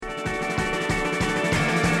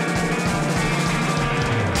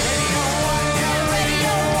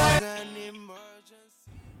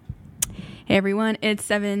Hey everyone, it's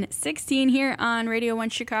 7:16 here on Radio 1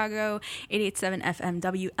 Chicago, 88.7 FM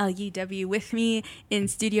WLUW. With me in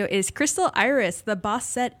studio is Crystal Iris, the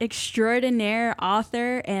Bossette Extraordinaire,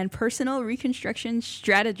 author and personal reconstruction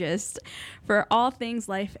strategist for all things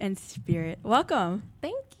life and spirit. Welcome.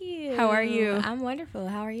 Thank you. How are you? I'm wonderful.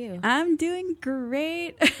 How are you? I'm doing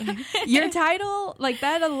great. Your title, like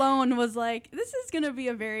that alone was like, this is going to be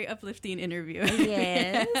a very uplifting interview.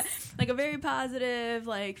 Yes. Like a very positive,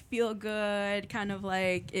 like feel good, kind of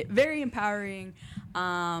like very empowering,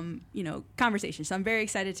 conversation. So I'm very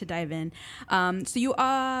excited to dive in. So you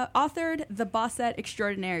authored The Bossette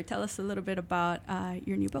Extraordinaire. Tell us a little bit about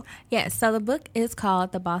your new book. Yes. So the book is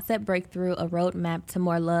called The Bossette Breakthrough, A Roadmap to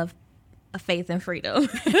More Love, Faith, and Freedom.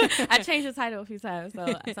 I changed the title a few times,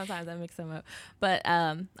 so sometimes I mix them up. But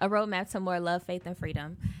A Roadmap to More Love, Faith, and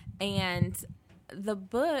Freedom. And the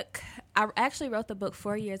book, I actually wrote the book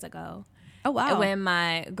 4 years ago. Oh, wow. When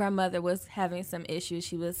my grandmother was having some issues.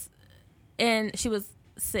 She was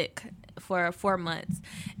sick for 4 months.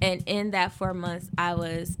 And in that 4 months, I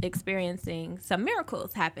was experiencing some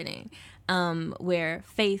miracles happening, where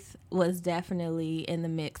faith was definitely in the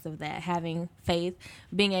mix of that. Having faith,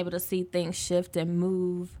 being able to see things shift and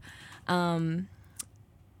move,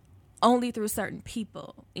 only through certain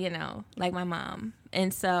people, like my mom.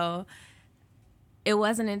 And so it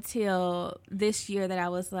wasn't until this year that I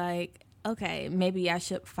was like, okay, maybe I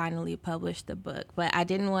should finally publish the book. But I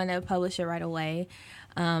didn't want to publish it right away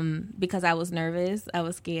because I was nervous. I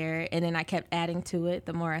was scared. And then I kept adding to it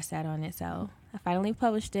the more I sat on it. So I finally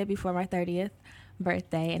published it before my 30th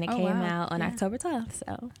birthday, and it came out on October 12th.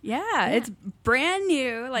 So yeah, it's brand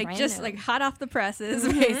new, like hot off the presses,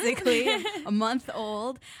 basically, a month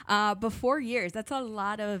old. But 4 years, that's a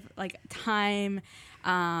lot of like time,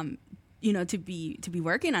 to be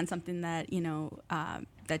working on something that,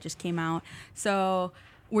 that just came out. So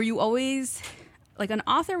were you always like an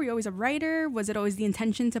author? Were you always a writer? Was it always the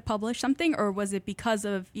intention to publish something, or was it because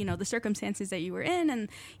of, the circumstances that you were in and,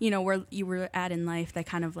 where you were at in life that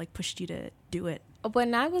kind of like pushed you to do it?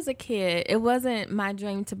 When I was a kid, it wasn't my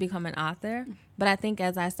dream to become an author, but I think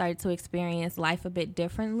as I started to experience life a bit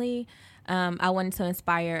differently, I wanted to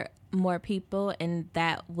inspire more people, and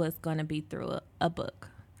that was going to be through a book.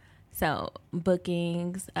 So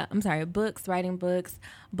books, writing books,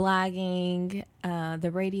 blogging,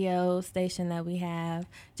 the radio station that we have,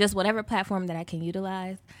 just whatever platform that I can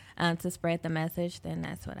utilize to spread the message, then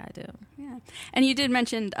that's what I do. Yeah. And you did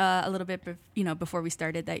mention a little bit, before we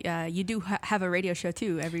started that you do have a radio show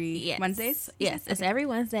too every Wednesdays? Yes, it's every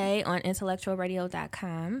Wednesday on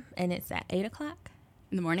intellectualradio.com, and it's at 8 o'clock.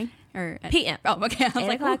 In the morning or PM? Oh, okay. I was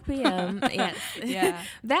 8 o'clock PM. Yes. Yeah.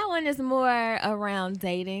 That one is more around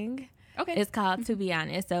dating. Okay. It's called To Be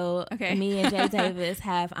Honest. So me and Jay Davis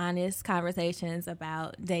have honest conversations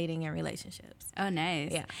about dating and relationships. Oh,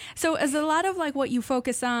 nice. Yeah. So as a lot of like what you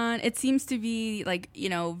focus on, it seems to be like,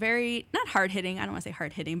 very, not hard hitting. I don't want to say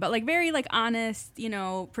hard hitting, but like very like honest,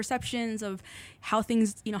 perceptions of how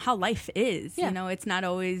things, how life is. Yeah. It's not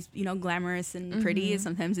always, glamorous and pretty.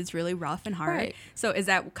 Sometimes it's really rough and hard. Right. So is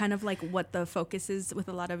that kind of like what the focus is with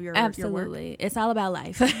a lot of your Absolutely. Your work? It's all about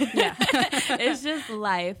life. Yeah. It's just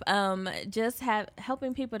life. Just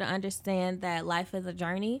helping people to understand that life is a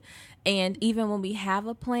journey, and even when we have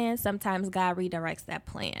a plan, sometimes God redirects that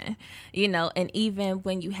plan, and even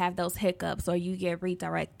when you have those hiccups or you get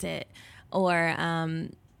redirected, or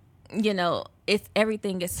it's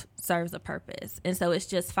everything serves a purpose, and so it's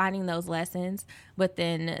just finding those lessons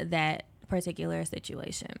within that particular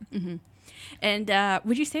situation. Mm-hmm. And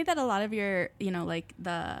would you say that a lot of your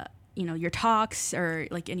your talks or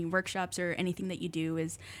like any workshops or anything that you do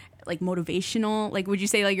is like motivational? Like, would you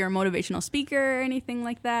say like you're a motivational speaker or anything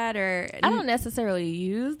like that? Or I don't necessarily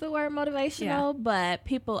use the word motivational, but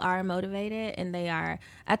people are motivated, and they are,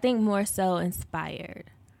 I think, more so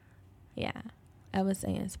inspired. Yeah, I would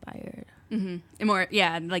say inspired. Mm-hmm. And more,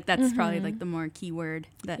 like that's probably like the more key word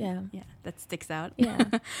that that sticks out. Yeah,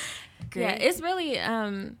 Great. Yeah, it's really.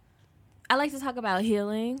 I like to talk about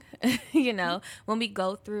healing. When we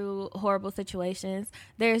go through horrible situations,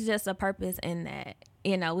 there's just a purpose in that.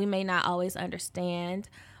 We may not always understand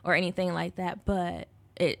or anything like that, but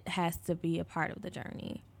it has to be a part of the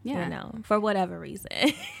journey. Yeah. For whatever reason.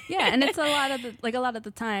 Yeah, and it's a lot of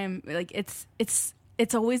the time, like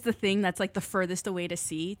it's always the thing that's like the furthest away to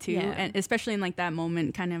see too. Yeah. And especially in like that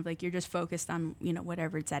moment, kind of like you're just focused on,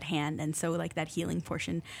 whatever it's at hand. And so like that healing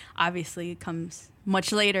portion obviously comes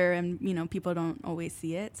much later, and, people don't always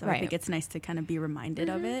see it. So I think it's nice to kind of be reminded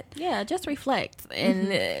of it. Yeah. Just reflect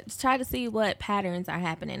and try to see what patterns are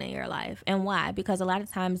happening in your life and why, because a lot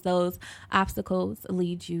of times those obstacles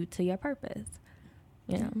lead you to your purpose,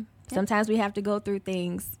 Sometimes we have to go through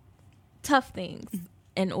tough things,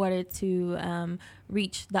 in order to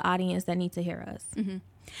reach the audience that need to hear us. Mm-hmm.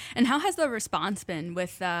 And how has the response been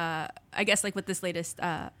with, I guess, like with this latest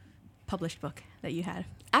published book that you had?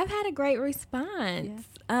 I've had a great response.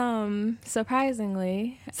 Yeah.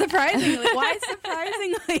 Surprisingly. Why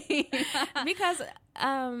surprisingly? Because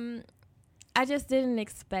I just didn't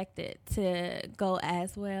expect it to go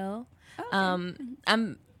as well. Okay.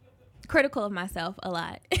 I'm critical of myself a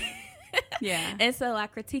lot. Yeah. And so I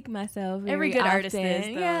critique myself very Every good often. artist is,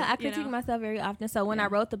 though, yeah, I critique myself very often. So when I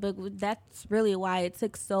wrote the book, that's really why it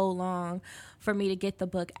took so long for me to get the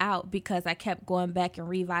book out, because I kept going back and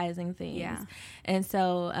revising things. Yeah. And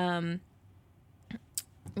so,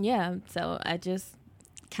 so I just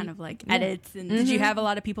kind of like edits. And did you have a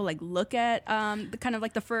lot of people like look at the kind of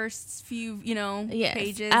like the first few,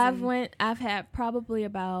 pages? I've had probably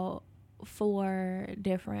about 4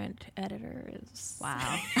 different editors. Wow.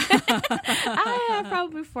 I have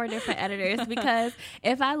probably 4 different editors, because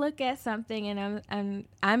if I look at something and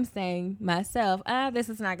I'm saying myself, this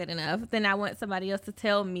is not good enough, then I want somebody else to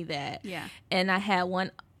tell me that. Yeah. And I had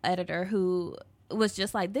one editor who was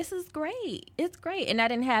just like, this is great. It's great. And I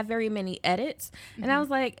didn't have very many edits. Mm-hmm. And I was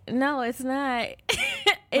like, no, it's not.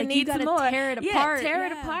 It needs more. Tear it apart. Tear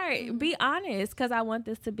it apart. Be honest, because I want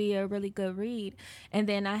this to be a really good read. And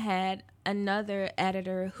then I had another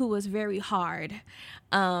editor who was very hard,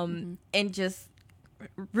 and just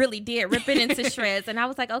really did rip it into shreds. And I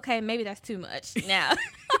was like, okay, maybe that's too much now,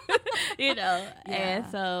 Yeah.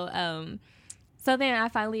 And so then I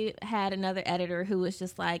finally had another editor who was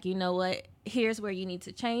just like, you know what? Here's where you need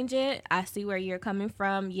to change it. I see where you're coming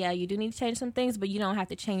from. Yeah, you do need to change some things, but you don't have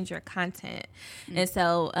to change your content. Mm-hmm. And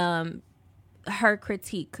so her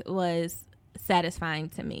critique was satisfying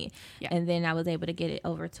to me. Yeah. And then I was able to get it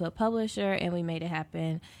over to a publisher, and we made it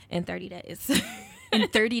happen in 30 days. In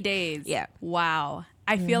 30 days? Yeah. Wow.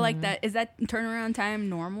 I feel like is that turnaround time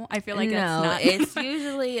normal? I feel like it's not. It's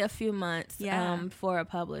usually a few months for a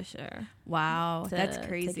publisher. Wow, that's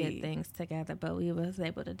crazy. To get things together, but we was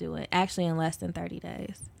able to do it actually in less than 30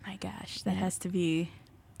 days. My gosh, that has to be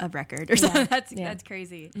a record or something. That's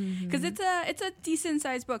crazy. Because it's a decent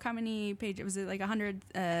sized book. How many pages? Was it like 100,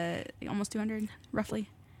 almost 200 roughly?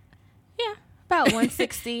 Yeah. About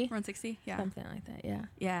 160. 160, yeah. Something like that, yeah.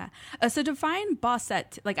 Yeah. So define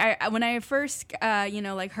Bossette. Like, I I first,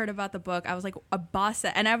 heard about the book, I was like, a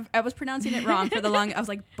Bossette. And I was pronouncing it wrong for the long, I was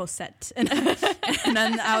like, Bossette. And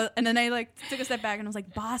then I like took a step back and I was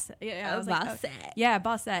like, Bossette. Yeah, I was Bossette. Like, oh. Yeah,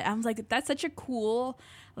 Bossette. I was like, that's such a cool,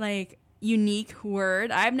 like, unique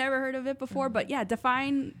word. I've never heard of it before, but yeah,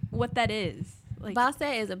 define what that is. Like,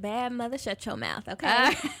 Bossette is a bad mother. Shut your mouth,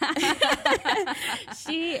 okay?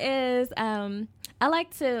 She is.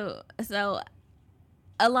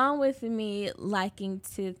 Along with me liking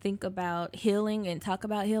to think about healing and talk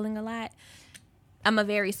about healing a lot, I'm a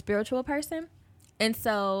very spiritual person, and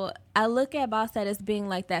so I look at Bossette as being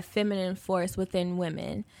like that feminine force within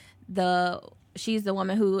women. She's the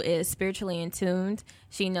woman who is spiritually in tuned.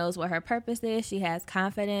 She knows what her purpose is. She has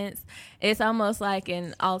confidence. It's almost like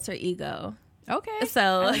an alter ego. Okay.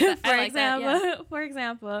 So, for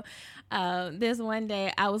example, this one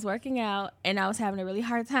day I was working out and I was having a really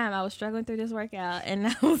hard time. I was struggling through this workout and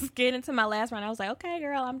I was getting into my last round. I was like, okay,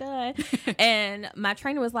 girl, I'm done. And my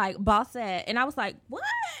trainer was like, Bossette. And I was like, what?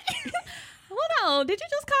 Hold on. Did you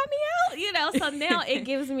just call me out? So now it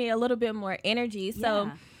gives me a little bit more energy.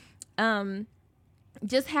 So,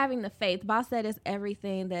 just having the faith. Bossette is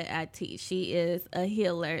everything that I teach. She is a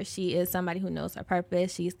healer. She is somebody who knows her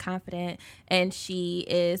purpose. She's confident, and she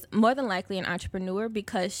is more than likely an entrepreneur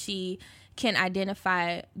because she can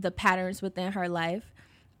identify the patterns within her life,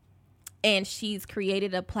 and she's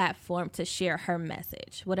created a platform to share her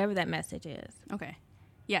message, whatever that message is. Okay.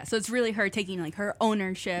 Yeah, so it's really her taking like her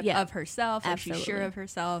ownership of herself. Like Absolutely. She's sure of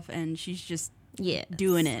herself, and she's just Yes.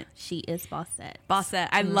 doing it. She is Bossette. Bossette.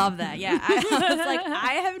 I love that. Yeah. I was like,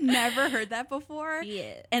 I have never heard that before.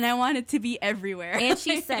 Yeah. And I want it to be everywhere. And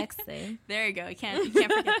she's sexy. There you go. You can't forget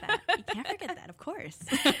that. You can't forget that, of course.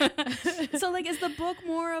 So like, is the book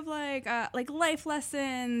more of like life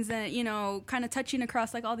lessons and, kind of touching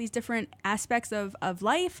across like all these different aspects of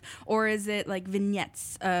life? Or is it like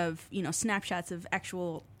vignettes of, snapshots of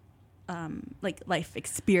actual like life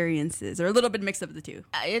experiences, or a little bit mixed up of the two?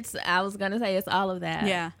 I was gonna say it's all of that.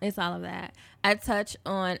 Yeah, it's all of that. I touch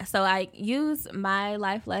on, so I use my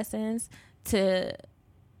life lessons to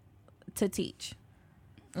teach.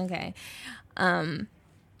 Okay.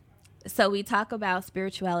 So we talk about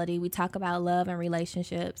spirituality, we talk about love and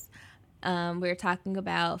relationships. We're talking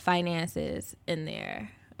about finances in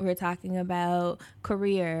there. We're talking about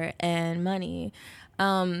career and money.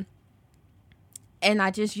 and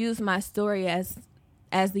I just use my story as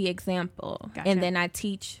the example. Gotcha. And then I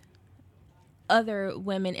teach other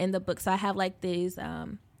women in the book. So I have like these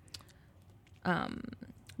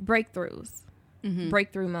breakthroughs,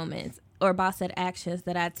 breakthrough moments, or Bossette actions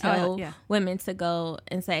that I tell women to go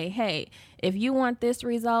and say, hey, if you want this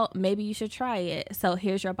result, maybe you should try it. So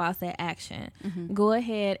here's your Bossette action. Go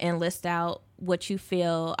ahead and list out what you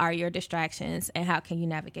feel are your distractions and how can you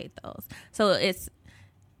navigate those. So it's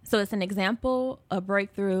an example, a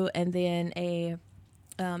breakthrough, and then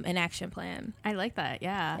an action plan. I like that.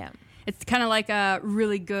 Yeah. It's kind of like a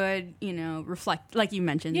really good, reflect, like you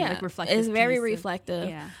mentioned. Yeah. Like reflective. It's very reflective.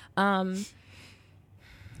 Yeah.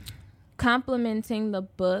 Complementing the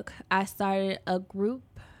book, I started a group,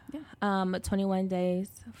 21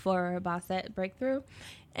 days for Bossette Breakthrough.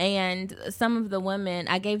 And some of the women,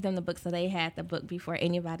 I gave them the book, so they had the book before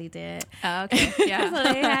anybody did. Oh, okay. Yeah.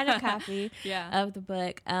 So they had a copy of the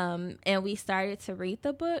book. And we started to read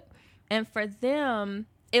the book. And for them,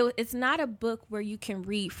 it's not a book where you can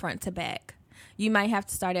read front to back. You might have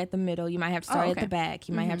to start at the middle. You might have to start at the back.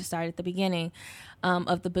 You might have to start at the beginning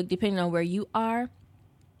of the book, depending on where you are.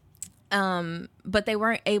 But they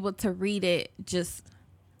weren't able to read it just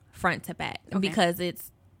front to back because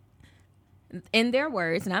it's, in their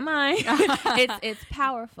words, not mine, it's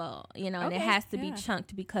powerful, and it has to be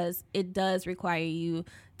chunked because it does require you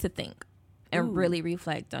to think and really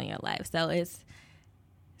reflect on your life. So it's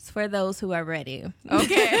for those who are ready.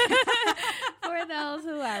 Okay. For those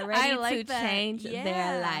who are ready to change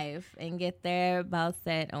their life and get their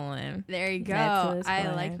Bossette on. There you go.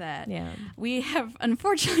 I like that. Yeah. We have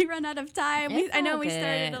unfortunately run out of time. I know we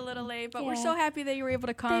started a little late, but we're so happy that you were able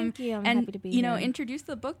to come. Thank you. I'm happy to be here. Introduce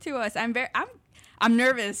the book to us. I'm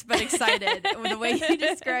nervous but excited with the way you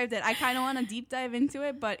described it. I kind of want to deep dive into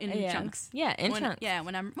it, but in chunks. Yeah, chunks. Yeah,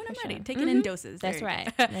 when I'm ready. Take it in doses. That's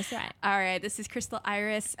right. That's right. All right, this is Crystal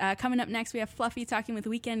Iris. Coming up next, we have Fluffy talking with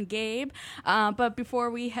Weekend Gabe. But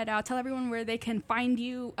before we head out, tell everyone where they can find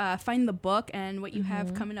you, find the book, and what you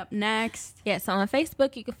have coming up next. Yeah, so on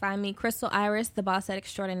Facebook, you can find me, Crystal Iris, the Bossette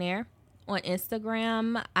Extraordinaire. On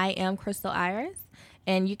Instagram, I am Crystal Iris.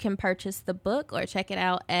 And you can purchase the book or check it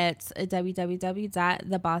out at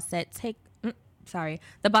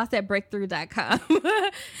thebossettebreakthrough.com.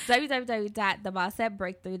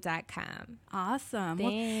 www.thebossettebreakthrough.com. Awesome.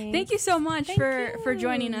 Well, thank you so much for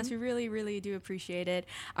joining us. We really, really do appreciate it.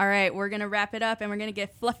 All right, we're going to wrap it up, and we're going to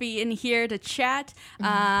get Fluffy in here to chat.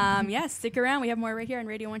 Stick around. We have more right here on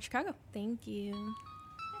Radio 1 Chicago. Thank you.